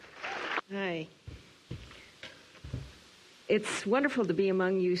Hi. It's wonderful to be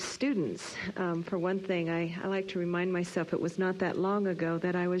among you students. For one thing, I like to remind myself it was not that long ago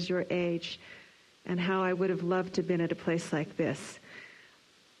that I was your age and how I would have loved to have been at a place like this.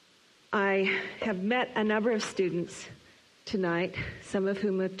 I have met a number of students tonight, some of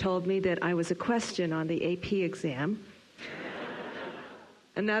whom have told me that I was a question on the AP exam.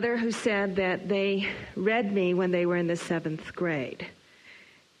 Another who said that they read me when they were in the 7th grade.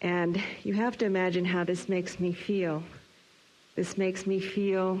 And you have to imagine how this makes me feel. This makes me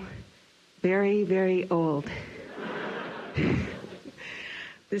feel very, very old.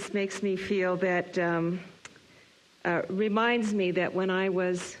 This makes me feel that, reminds me that when I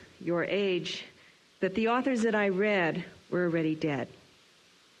was your age, that the authors that I read were already dead.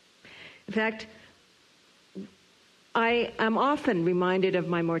 In fact, I am often reminded of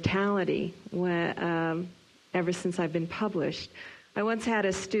my mortality ever since I've been published. I once had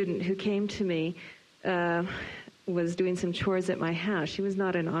a student who came to me, was doing some chores at my house. She was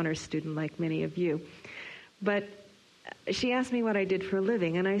not an honor student like many of you. But she asked me what I did for a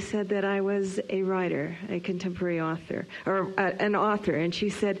living, and I said that I was a writer, a contemporary author, or an author. And she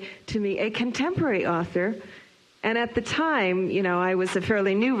said to me, a contemporary author? And at the time, I was a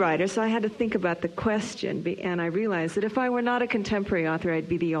fairly new writer, so I had to think about the question. And I realized that if I were not a contemporary author, I'd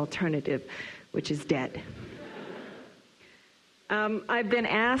be the alternative, which is dead. I've been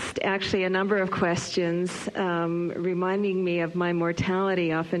asked, actually, a number of questions reminding me of my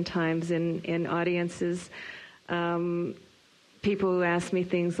mortality oftentimes in audiences. People who ask me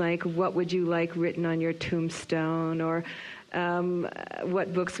things like, what would you like written on your tombstone? Or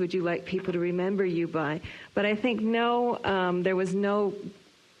what books would you like people to remember you by? But I think there was no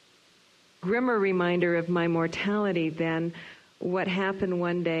grimmer reminder of my mortality than what happened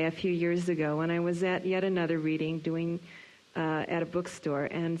one day a few years ago when I was at yet another reading at a bookstore,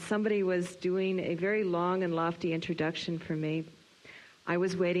 and somebody was doing a very long and lofty introduction for me. I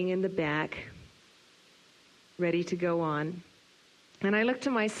was waiting in the back, ready to go on, and I looked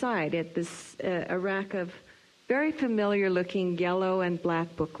to my side at this a rack of very familiar-looking yellow and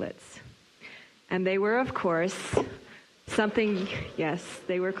black booklets. And they were, of course,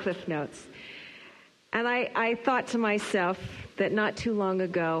 they were Cliff Notes. And I thought to myself that not too long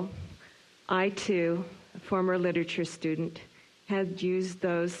ago, I too, a former literature student, had used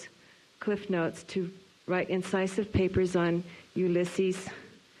those Cliff Notes to write incisive papers on Ulysses,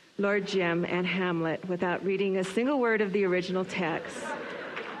 Lord Jim, and Hamlet without reading a single word of the original text.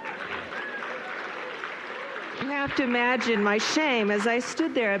 You have to imagine my shame as I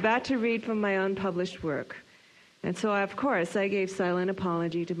stood there about to read from my own published work. And so, of course, I gave silent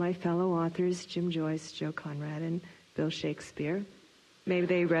apology to my fellow authors, Jim Joyce, Joe Conrad, and Bill Shakespeare. May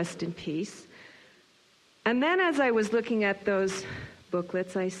they rest in peace. And then as I was looking at those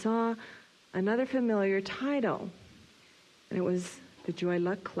booklets, I saw another familiar title, and it was The Joy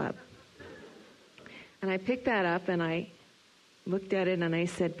Luck Club. And I picked that up, and I looked at it, and I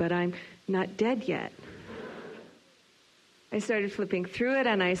said, but I'm not dead yet. I started flipping through it,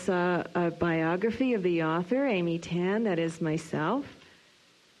 and I saw a biography of the author, Amy Tan, that is myself.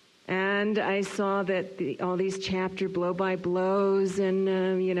 And I saw that all these chapter blow-by-blows and,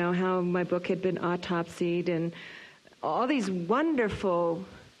 how my book had been autopsied and all these wonderful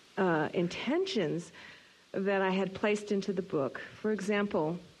intentions that I had placed into the book. For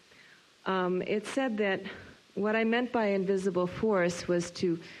example, it said that what I meant by invisible force was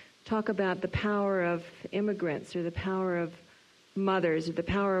to talk about the power of immigrants or the power of mothers or the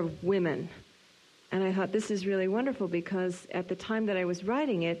power of women. And I thought, this is really wonderful because at the time that I was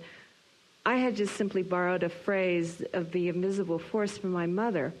writing it, I had just simply borrowed a phrase of the invisible force from my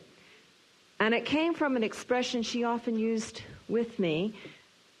mother. And it came from an expression she often used with me,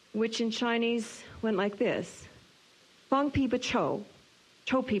 which in Chinese went like this: Fang pi ba chou,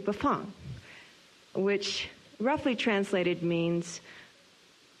 chou pi ba fang, which roughly translated means,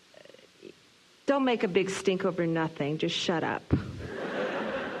 don't make a big stink over nothing, just shut up.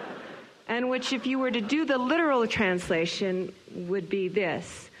 And which, if you were to do the literal translation, would be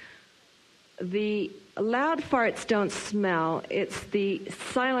this: the loud farts don't smell, it's the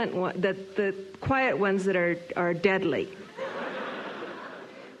silent one, the quiet ones that are deadly.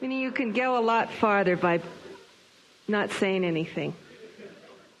 Meaning you can go a lot farther by not saying anything.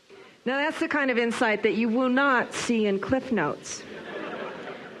 Now that's the kind of insight that you will not see in Cliff Notes.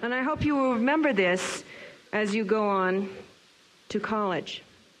 And I hope you will remember this as you go on to college.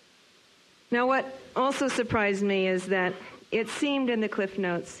 Now what also surprised me is that it seemed in the Cliff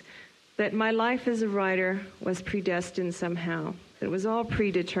Notes that my life as a writer was predestined somehow. It was all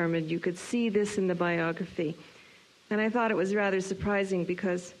predetermined. You could see this in the biography. And I thought it was rather surprising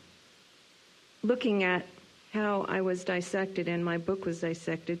because looking at how I was dissected and my book was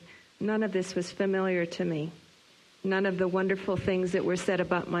dissected, none of this was familiar to me. None of the wonderful things that were said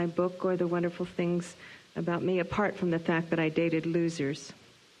about my book or the wonderful things about me, apart from the fact that I dated losers.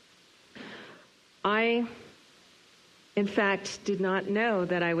 I, in fact, did not know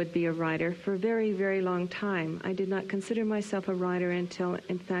that I would be a writer for a very, very long time. I did not consider myself a writer until,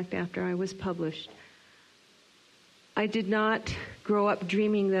 in fact, after I was published. I did not grow up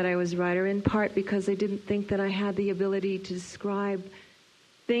dreaming that I was a writer, in part because I didn't think that I had the ability to describe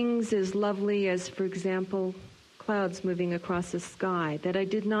things as lovely as, for example, clouds moving across the sky, that I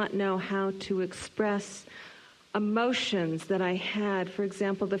did not know how to express emotions that I had. For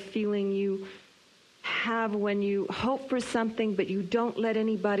example, the feeling you have when you hope for something but you don't let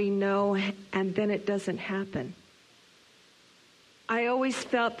anybody know and then it doesn't happen. I always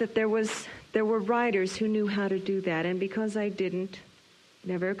felt that there were writers who knew how to do that, and because I didn't, it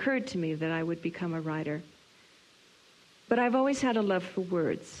never occurred to me that I would become a writer. But I've always had a love for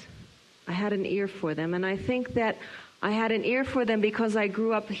words. I had an ear for them, and I think that I had an ear for them because I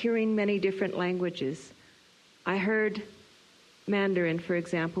grew up hearing many different languages. I heard Mandarin, for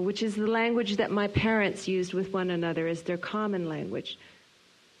example, which is the language that my parents used with one another as their common language.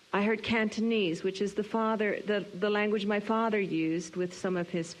 I heard Cantonese, which is the language my father used with some of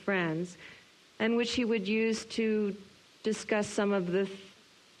his friends, and which he would use to discuss some of the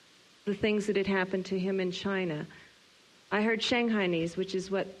things that had happened to him in China. I heard Shanghainese, which is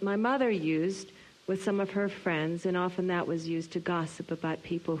what my mother used with some of her friends, and often that was used to gossip about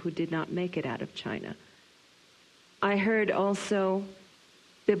people who did not make it out of China. I heard also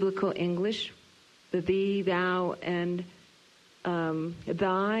biblical English, the thee, thou, and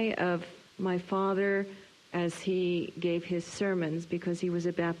thy of my father as he gave his sermons because he was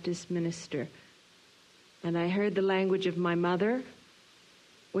a Baptist minister. And I heard the language of my mother,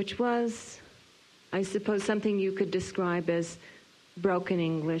 which was, I suppose, something you could describe as broken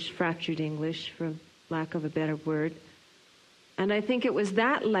English, fractured English, for lack of a better word. And I think it was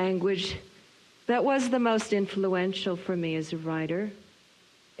that language that was the most influential for me as a writer.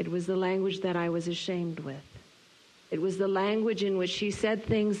 It was the language that I was ashamed with. It was the language in which she said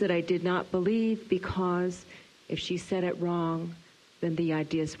things that I did not believe because if she said it wrong, then the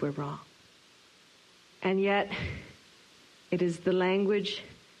ideas were wrong. And yet, it is the language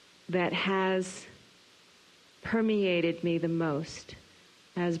that has permeated me the most,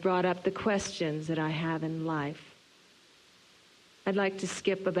 has brought up the questions that I have in life. I'd like to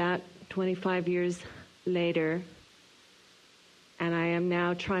skip about 25 years later, and I am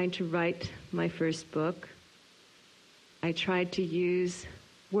now trying to write my first book. I tried to use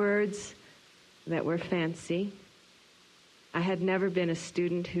words that were fancy. I had never been a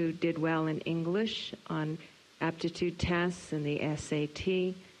student who did well in English on aptitude tests and the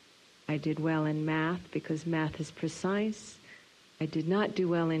SAT. I did well in math because math is precise. I did not do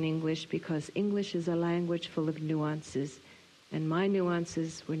well in English because English is a language full of nuances, and my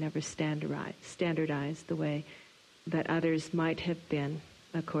nuances were never standardized the way that others might have been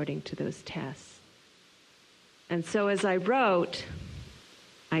according to those tests. And so as I wrote,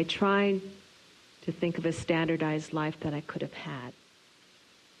 I tried to think of a standardized life that I could have had.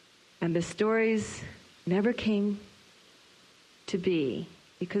 And the stories never came to be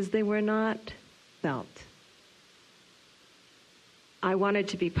because they were not felt. I wanted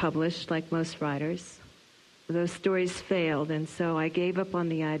to be published like most writers. Those stories failed, and so I gave up on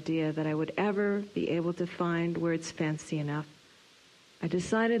the idea that I would ever be able to find words fancy enough. I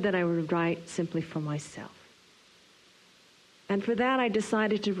decided that I would write simply for myself. And for that, I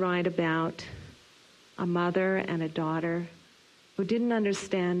decided to write about a mother and a daughter who didn't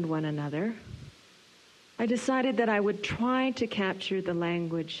understand one another. I decided that I would try to capture the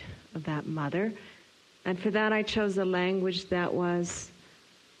language of that mother, and for that I chose a language that was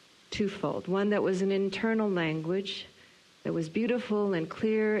twofold. One that was an internal language that was beautiful and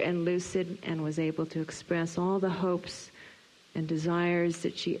clear and lucid and was able to express all the hopes and desires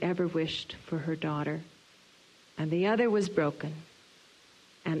that she ever wished for her daughter. And the other was broken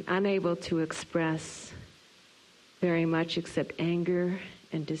and unable to express very much except anger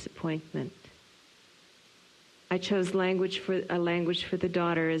and disappointment. I chose a language for the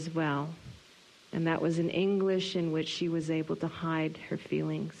daughter as well, and that was an English in which she was able to hide her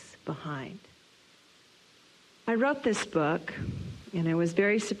feelings behind. I wrote this book, and I was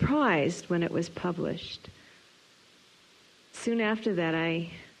very surprised when it was published. Soon after that,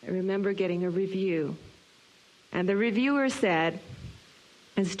 I remember getting a review, and the reviewer said,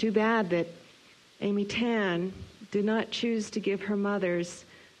 "It's too bad that Amy Tan did not choose to give her mothers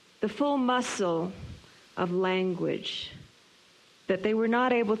the full muscle of language that they were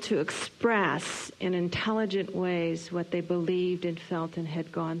not able to express in intelligent ways what they believed and felt and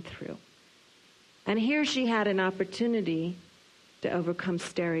had gone through. And here she had an opportunity to overcome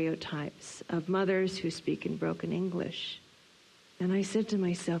stereotypes of mothers who speak in broken English. And I said to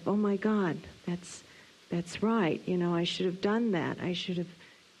myself, oh my God, that's right. You know, I should have done that. I should have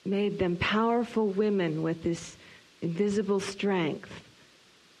made them powerful women with this invisible strength.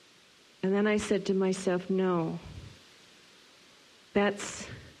 And then I said to myself, no.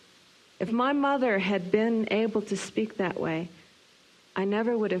 If my mother had been able to speak that way, I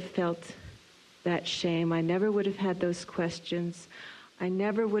never would have felt that shame. I never would have had those questions. I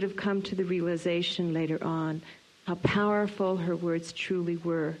never would have come to the realization later on how powerful her words truly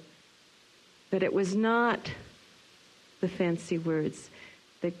were. But it was not the fancy words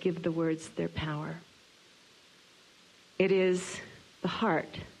that give the words their power. It is the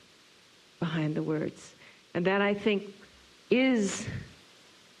heart behind the words. And that, I think, is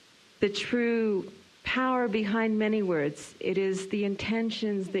the true power behind many words. It is the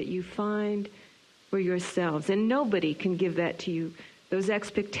intentions that you find for yourselves. And nobody can give that to you. Those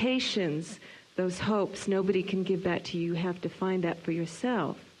expectations, those hopes, nobody can give that to you. You have to find that for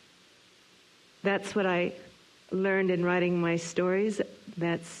yourself. That's what I learned in writing my stories.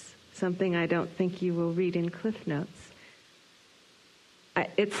 That's something I don't think you will read in Cliff Notes.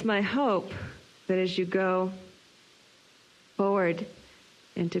 It's my hope that as you go forward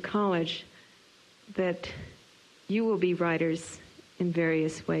into college, that you will be writers in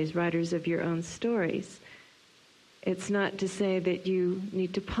various ways, writers of your own stories. It's not to say that you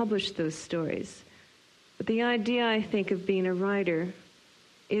need to publish those stories. But the idea, I think, of being a writer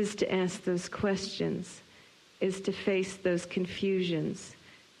is to ask those questions, is to face those confusions,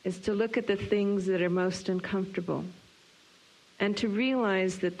 is to look at the things that are most uncomfortable, and to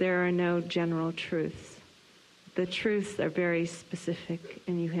realize that there are no general truths. The truths are very specific,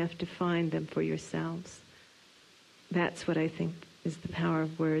 and you have to find them for yourselves. That's what I think is the power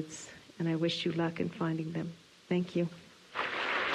of words, and I wish you luck in finding them. Thank you.